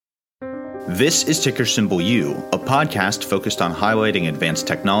This is Ticker Symbol U, a podcast focused on highlighting advanced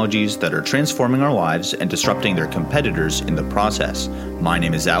technologies that are transforming our lives and disrupting their competitors in the process. My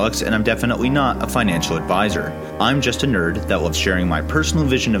name is Alex, and I'm definitely not a financial advisor. I'm just a nerd that loves sharing my personal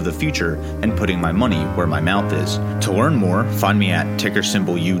vision of the future and putting my money where my mouth is. To learn more, find me at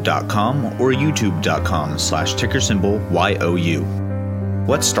tickersymbolu.com or youtube.com/tickersymbol-YOU.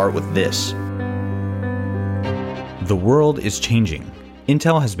 Let's start with this. The world is changing.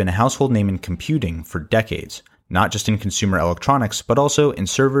 Intel has been a household name in computing for decades, not just in consumer electronics, but also in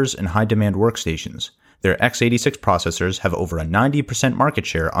servers and high-demand workstations. Their x86 processors have over a 90% market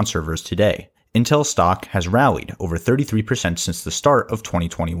share on servers today. Intel stock has rallied over 33% since the start of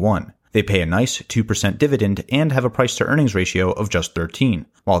 2021. They pay a nice 2% dividend and have a price-to-earnings ratio of just 13,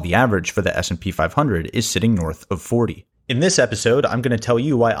 while the average for the S&P 500 is sitting north of 40. In this episode, I'm going to tell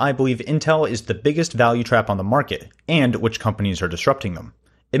you why I believe Intel is the biggest value trap on the market, and which companies are disrupting them.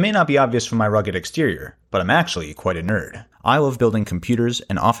 It may not be obvious from my rugged exterior, but I'm actually quite a nerd. I love building computers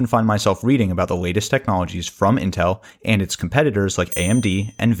and often find myself reading about the latest technologies from Intel and its competitors like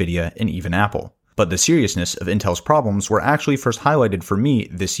AMD, Nvidia, and even Apple. But the seriousness of Intel's problems were actually first highlighted for me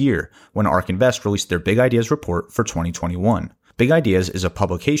this year when ARK Invest released their Big Ideas report for 2021. Big Ideas is a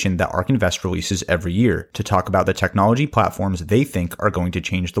publication that ARK Invest releases every year to talk about the technology platforms they think are going to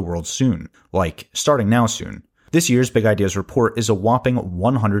change the world soon, like starting now soon. This year's Big Ideas report is a whopping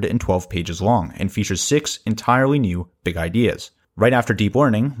 112 pages long and features 6 entirely new big ideas. Right after deep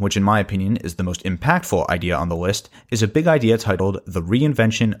learning, which in my opinion is the most impactful idea on the list, is a big idea titled The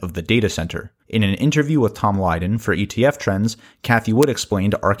Reinvention of the Data Center. In an interview with Tom Lydon for ETF Trends, Cathie Wood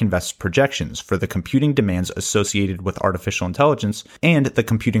explained ARK Invest's projections for the computing demands associated with artificial intelligence and the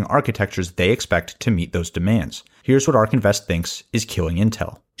computing architectures they expect to meet those demands. Here's what ARK Invest thinks is killing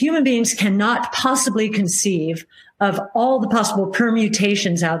Intel. Human beings cannot possibly conceive of all the possible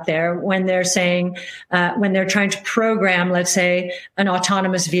permutations out there when they're saying, when they're trying to program, let's say, an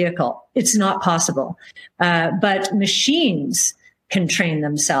autonomous vehicle. It's not possible. But machines can train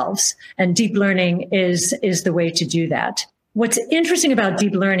themselves, and deep learning is the way to do that. What's interesting about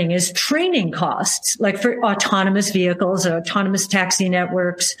deep learning is training costs, like for autonomous vehicles or autonomous taxi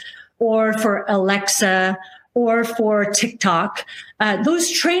networks, or for Alexa, or for TikTok. Those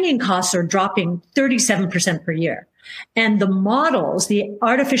training costs are dropping 37% per year. And the models, the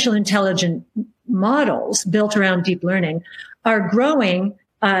artificial intelligent models built around deep learning are growing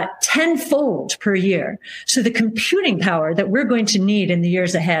tenfold per year. So the computing power that we're going to need in the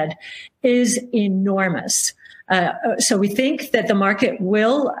years ahead is enormous. So we think that the market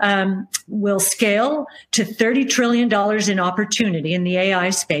will scale to $30 trillion in opportunity in the AI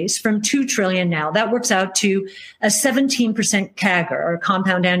space from $2 trillion now. That works out to a 17% CAGR, or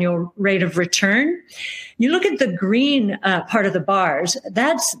compound annual rate of return. You look at the green part of the bars,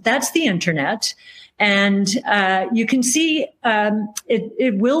 that's the internet. And you can see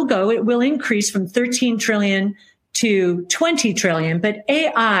it will increase from 13 trillion to 20 trillion, but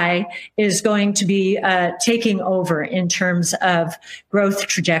AI is going to be taking over in terms of growth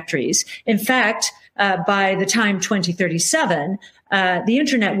trajectories. In fact, by the time 2037, the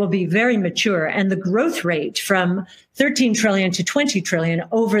internet will be very mature, and the growth rate from 13 trillion to 20 trillion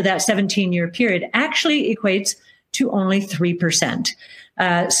over that 17-year period actually equates to only 3%.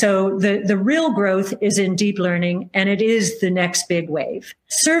 So the real growth is in deep learning, and it is the next big wave.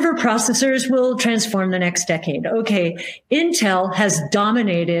 Server processors will transform the next decade. Okay, Intel has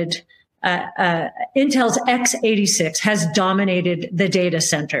dominated, Intel's x86 has dominated the data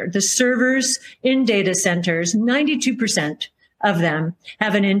center. The servers in data centers, 92% of them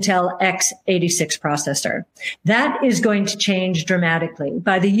have an Intel x86 processor. That is going to change dramatically.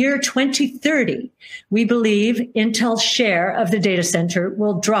 By the year 2030, we believe Intel's share of the data center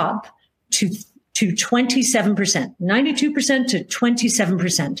will drop to 27%, 92% to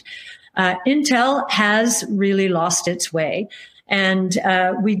 27%. Intel has really lost its way. And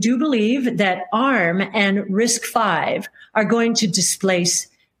we do believe that ARM and RISC-V are going to displace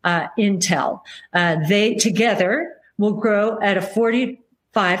Intel. They together will grow at a 45%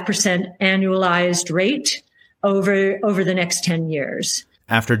 annualized rate over the next 10 years.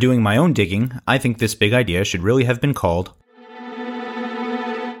 After doing my own digging, I think this big idea should really have been called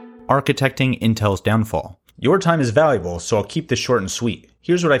Architecting Intel's Downfall. Your time is valuable, so I'll keep this short and sweet.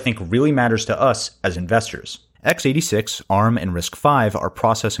 Here's what I think really matters to us as investors. x86, ARM, and RISC-V are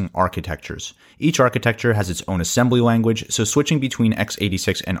processing architectures. Each architecture has its own assembly language, so switching between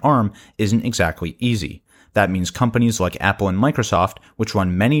x86 and ARM isn't exactly easy. That means companies like Apple and Microsoft, which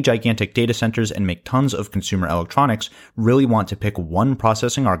run many gigantic data centers and make tons of consumer electronics, really want to pick one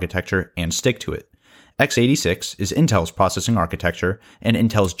processing architecture and stick to it. x86 is Intel's processing architecture, and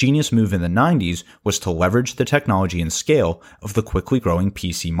Intel's genius move in the 90s was to leverage the technology and scale of the quickly growing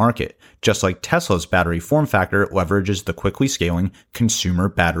PC market, just like Tesla's battery form factor leverages the quickly scaling consumer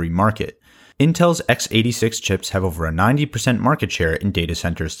battery market. Intel's x86 chips have over a 90% market share in data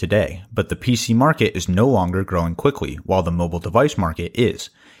centers today, but the PC market is no longer growing quickly, while the mobile device market is.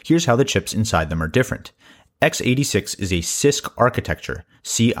 Here's how the chips inside them are different. x86 is a CISC architecture,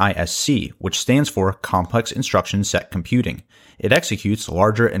 CISC, which stands for Complex Instruction Set Computing. It executes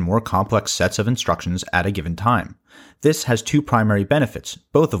larger and more complex sets of instructions at a given time. This has two primary benefits,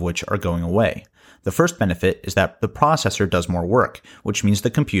 both of which are going away. The first benefit is that the processor does more work, which means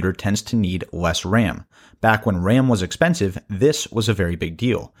the computer tends to need less RAM. Back when RAM was expensive, this was a very big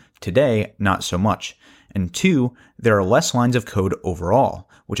deal. Today, not so much. And two, there are less lines of code overall,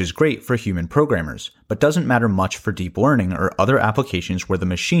 which is great for human programmers, but doesn't matter much for deep learning or other applications where the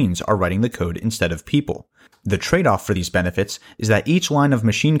machines are writing the code instead of people. The trade-off for these benefits is that each line of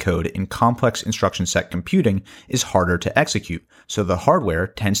machine code in complex instruction set computing is harder to execute, so the hardware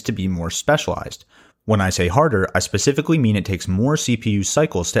tends to be more specialized. When I say harder, I specifically mean it takes more CPU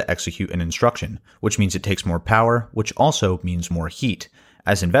cycles to execute an instruction, which means it takes more power, which also means more heat.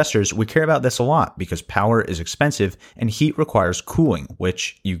 As investors, we care about this a lot because power is expensive and heat requires cooling,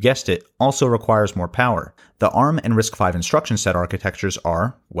 which, you guessed it, also requires more power. The ARM and RISC-V instruction set architectures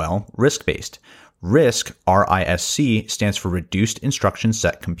are, well, RISC-based. RISC, R-I-S-C, stands for Reduced Instruction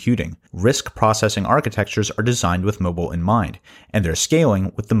Set Computing. RISC processing architectures are designed with mobile in mind, and they're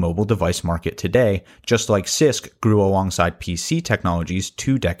scaling with the mobile device market today, just like CISC grew alongside PC technologies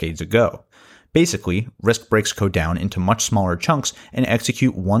 2 decades ago. Basically, RISC breaks code down into much smaller chunks and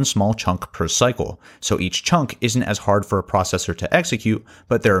execute one small chunk per cycle, so each chunk isn't as hard for a processor to execute,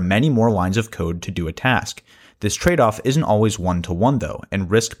 but there are many more lines of code to do a task. This trade-off isn't always one-to-one though, and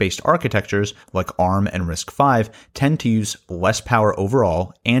RISC-based architectures like ARM and RISC-V tend to use less power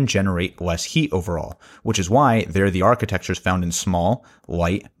overall and generate less heat overall, which is why they're the architectures found in small,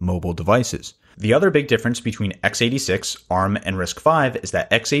 light, mobile devices. The other big difference between x86, ARM, and RISC-V is that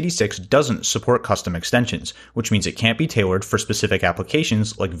x86 doesn't support custom extensions, which means it can't be tailored for specific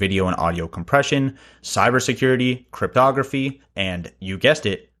applications like video and audio compression, cybersecurity, cryptography, and, you guessed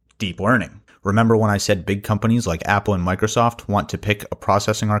it, deep learning. Remember when I said big companies like Apple and Microsoft want to pick a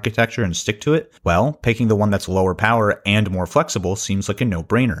processing architecture and stick to it? Well, picking the one that's lower power and more flexible seems like a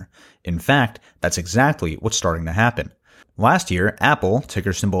no-brainer. In fact, that's exactly what's starting to happen. Last year, Apple,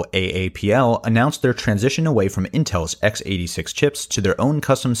 ticker symbol AAPL, announced their transition away from Intel's x86 chips to their own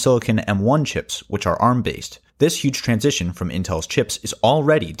custom silicon M1 chips, which are ARM-based. This huge transition from Intel's chips is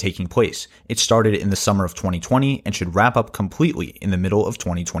already taking place. It started in the summer of 2020 and should wrap up completely in the middle of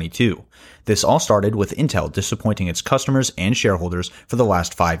 2022. This all started with Intel disappointing its customers and shareholders for the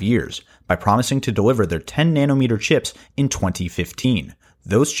last 5 years by promising to deliver their 10-nanometer chips in 2015.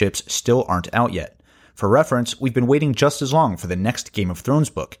 Those chips still aren't out yet. For reference, we've been waiting just as long for the next Game of Thrones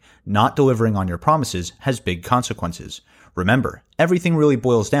book. Not delivering on your promises has big consequences. Remember, everything really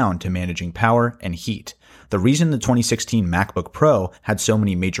boils down to managing power and heat. The reason the 2016 MacBook Pro had so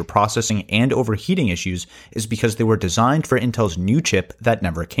many major processing and overheating issues is because they were designed for Intel's new chip that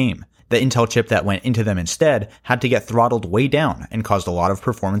never came. The Intel chip that went into them instead had to get throttled way down and caused a lot of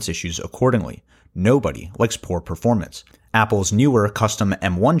performance issues accordingly. Nobody likes poor performance. Apple's newer custom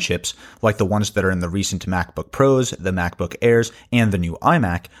M1 chips, like the ones that are in the recent MacBook Pros, the MacBook Airs, and the new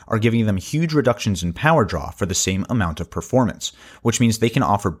iMac, are giving them huge reductions in power draw for the same amount of performance, which means they can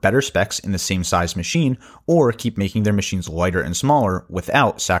offer better specs in the same size machine or keep making their machines lighter and smaller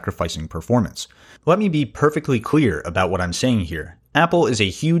without sacrificing performance. Let me be perfectly clear about what I'm saying here. Apple is a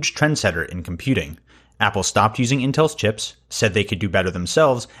huge trendsetter in computing. Apple stopped using Intel's chips, said they could do better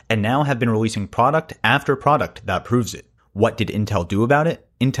themselves, and now have been releasing product after product that proves it. What did Intel do about it?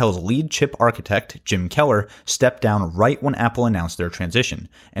 Intel's lead chip architect, Jim Keller, stepped down right when Apple announced their transition,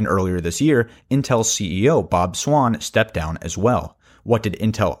 and earlier this year, Intel's CEO, Bob Swan, stepped down as well. What did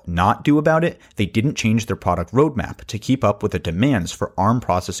Intel not do about it? They didn't change their product roadmap to keep up with the demands for ARM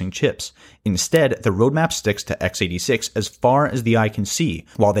processing chips. Instead, the roadmap sticks to x86 as far as the eye can see,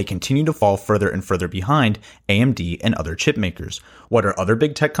 while they continue to fall further and further behind AMD and other chip makers. What are other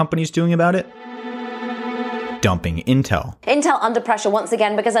big tech companies doing about it? dumping Intel. Intel under pressure once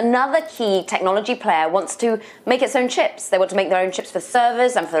again because another key technology player wants to make its own chips. They want to make their own chips for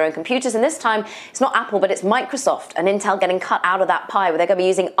servers and for their own computers. And this time, it's not Apple, but it's Microsoft and Intel getting cut out of that pie, where they're going to be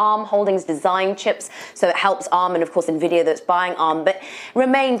using ARM Holdings design chips. So it helps ARM and, of course, NVIDIA that's buying ARM. But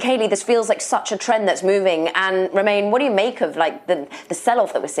Romain, Kayleigh, this feels like such a trend that's moving. And Romain, what do you make of like the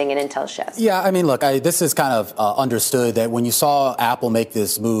sell-off that we're seeing in Intel shares? Yeah, I mean, look, this is kind of understood that when you saw Apple make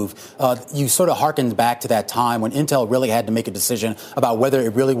this move, you sort of hearkened back to that time when Intel really had to make a decision about whether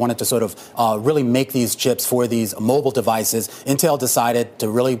it really wanted to sort of really make these chips for these mobile devices. Intel decided to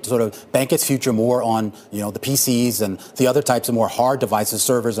really sort of bank its future more on, the PCs and the other types of more hard devices,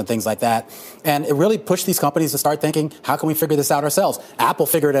 servers and things like that. And it really pushed these companies to start thinking, how can we figure this out ourselves? Apple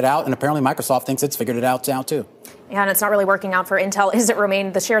figured it out, and apparently Microsoft thinks it's figured it out now, too. Yeah, and it's not really working out for Intel, is it,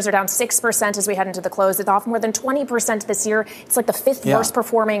 Romain? The shares are down 6% as we head into the close. It's off more than 20% this year. It's like the fifth worst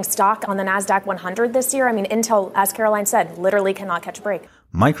performing stock on the NASDAQ 100 this year. I mean, Intel, as Caroline said, literally cannot catch a break.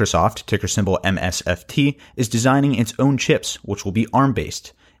 Microsoft, ticker symbol MSFT, is designing its own chips, which will be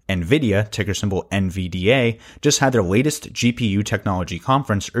ARM-based. NVIDIA, ticker symbol NVDA, just had their latest GPU Technology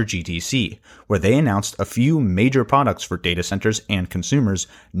Conference, or GTC, where they announced a few major products for data centers and consumers,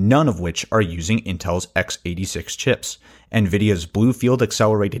 none of which are using Intel's x86 chips. NVIDIA's Bluefield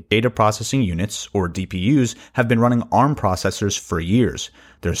Accelerated Data Processing Units, or DPUs, have been running ARM processors for years.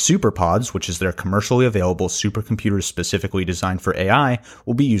 Their SuperPods, which is their commercially available supercomputers specifically designed for AI,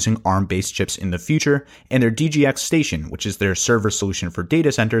 will be using ARM-based chips in the future, and their DGX Station, which is their server solution for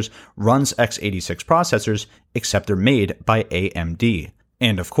data centers, runs x86 processors, except they're made by AMD.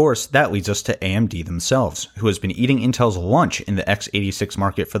 And of course, that leads us to AMD themselves, who has been eating Intel's lunch in the x86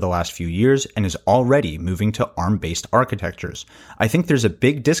 market for the last few years and is already moving to ARM-based architectures. I think there's a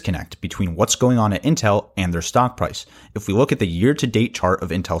big disconnect between what's going on at Intel and their stock price. If we look at the year-to-date chart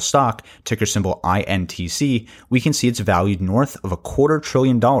of Intel stock, ticker symbol INTC, we can see it's valued north of $250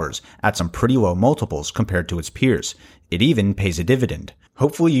 billion at some pretty low multiples compared to its peers. It even pays a dividend.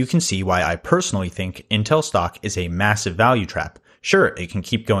 Hopefully you can see why I personally think Intel stock is a massive value trap. Sure, it can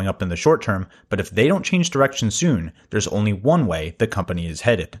keep going up in the short term, but if they don't change direction soon, there's only one way the company is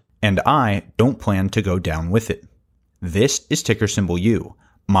headed. And I don't plan to go down with it. This is ticker symbol U.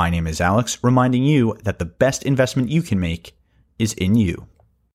 My name is Alex, reminding you that the best investment you can make is in you.